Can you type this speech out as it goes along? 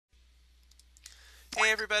Hey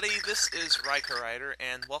everybody, this is Riker Rider,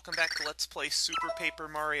 and welcome back to Let's Play Super Paper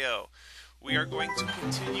Mario. We are going to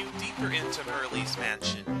continue deeper into Merle's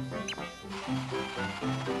mansion.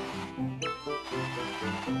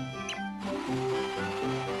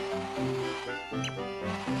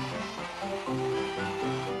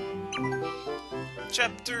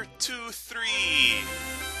 Chapter 2-3.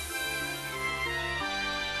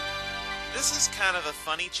 This is kind of a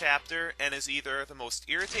funny chapter, and is either the most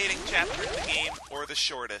irritating chapter in the game, or the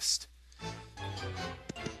shortest.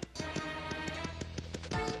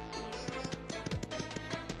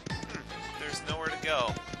 There's nowhere to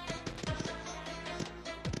go.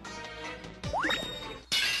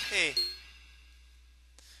 Hey.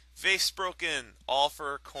 Vase broken, all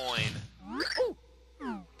for a coin.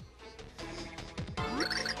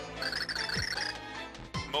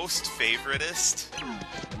 Most favoritist?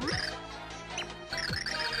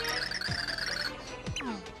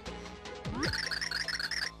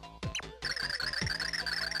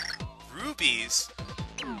 Rubies?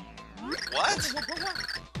 What?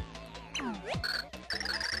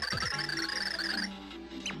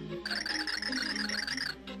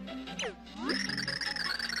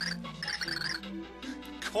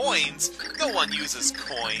 Coins? No one uses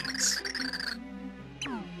coins.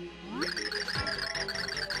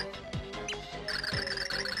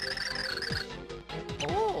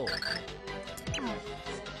 Oh.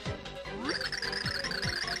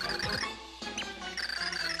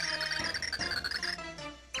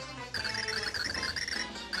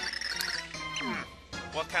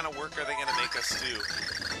 What kind of work are they gonna make us do?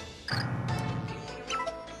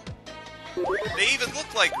 They even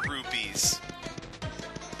look like rupees.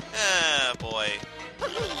 Ah, boy.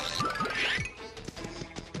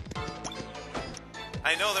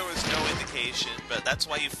 I know there was no indication, but that's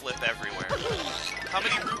why you flip everywhere. How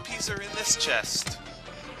many rupees are in this chest?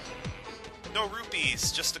 No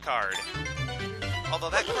rupees, just a card. Although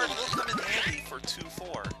that card will come in handy for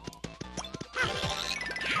 2-4.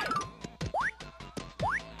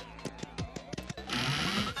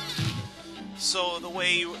 So the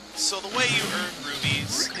way you earn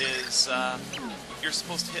rubies is you're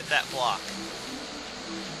supposed to hit that block.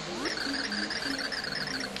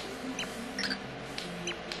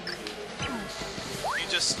 You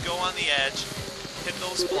just go on the edge, hit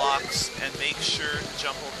those blocks, and make sure to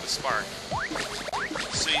jump over the spark.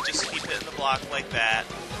 So you just keep hitting the block like that,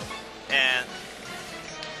 and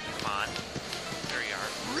come on, there you are.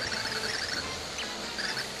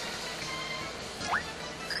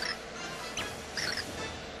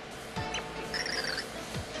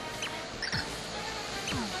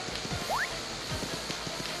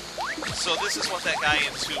 So this is what that guy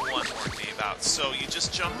in 2-1 warned me about. So you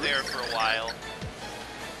just jump there for a while.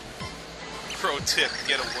 Pro tip,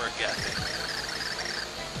 get a work ethic.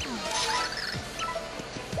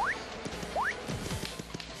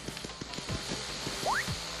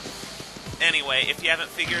 Anyway, if you haven't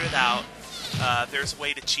figured it out, there's a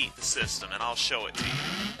way to cheat the system, and I'll show it to you.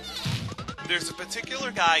 There's a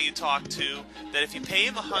particular guy you talk to that if you pay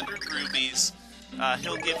him 100 rubies,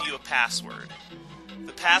 he'll give you a password.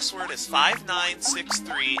 The password is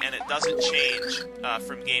 5963, and it doesn't change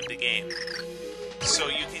from game to game. So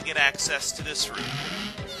you can get access to this room.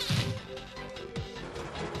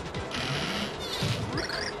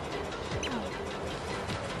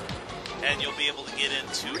 And you'll be able to get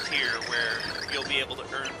into here where you'll be able to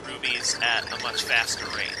earn rubies at a much faster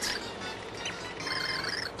rate.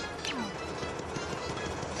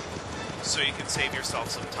 So you can save yourself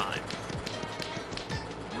some time.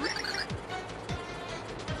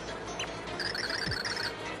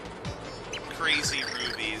 Crazy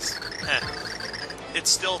rubies. It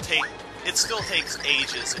still takes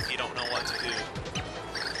ages if you don't know what to do.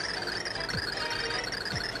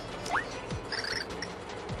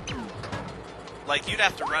 Like, you'd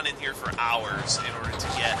have to run in here for hours in order to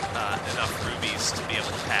get enough rubies to be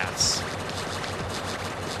able to pass.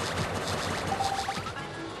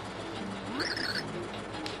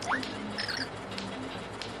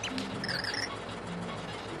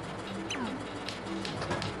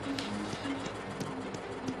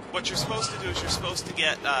 What you're supposed to do is you're supposed to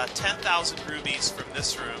get 10,000 rubies from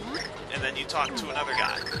this room, and then you talk to another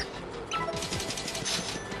guy.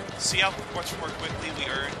 See how much more quickly we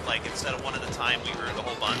earned? Like, instead of one at a time, we earned a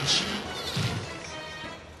whole bunch.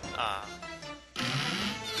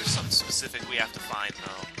 There's something specific we have to find,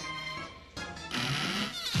 though.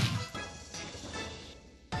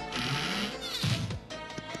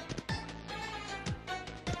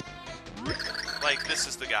 Like, this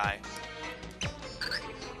is the guy.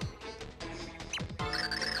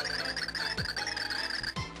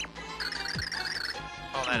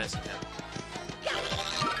 Oh, that isn't him.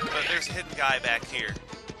 But there's a hidden guy back here.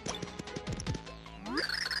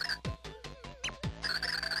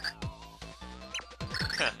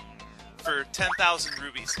 For 10,000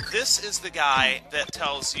 rubies. This is the guy that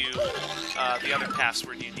tells you the other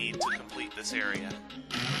password you need to complete this area.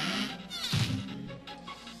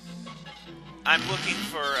 I'm looking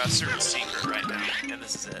for a certain secret right now, and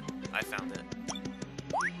this is it. I found it.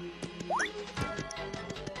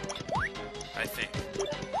 I think.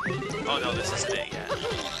 Oh no, this isn't it yet.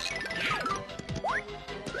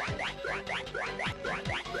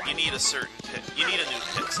 You need a certain you need a new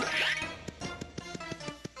pixel.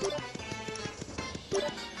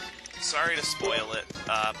 Sorry to spoil it,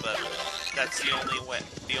 but that's the only way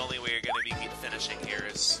you're going to be finishing here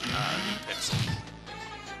is a new pixel.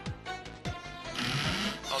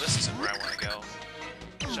 Oh, this isn't where I want to go.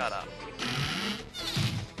 Shut up.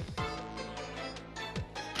 I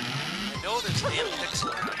know there's a damn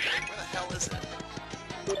pixel around here. Where the hell is it?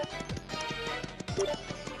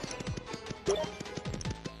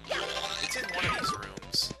 It's in one of these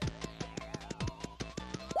rooms.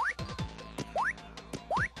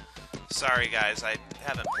 Sorry guys, I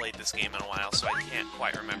haven't played this game in a while, so I can't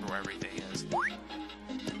quite remember where everything is.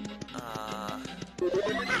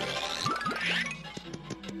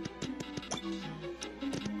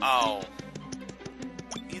 Oh.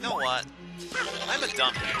 You know what? I'm a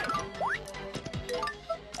dummy.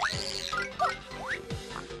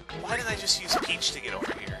 Why didn't I just use Peach to get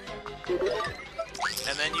over here?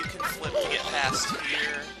 And then you can flip to get past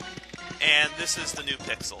here. And this is the new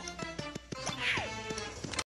pixel.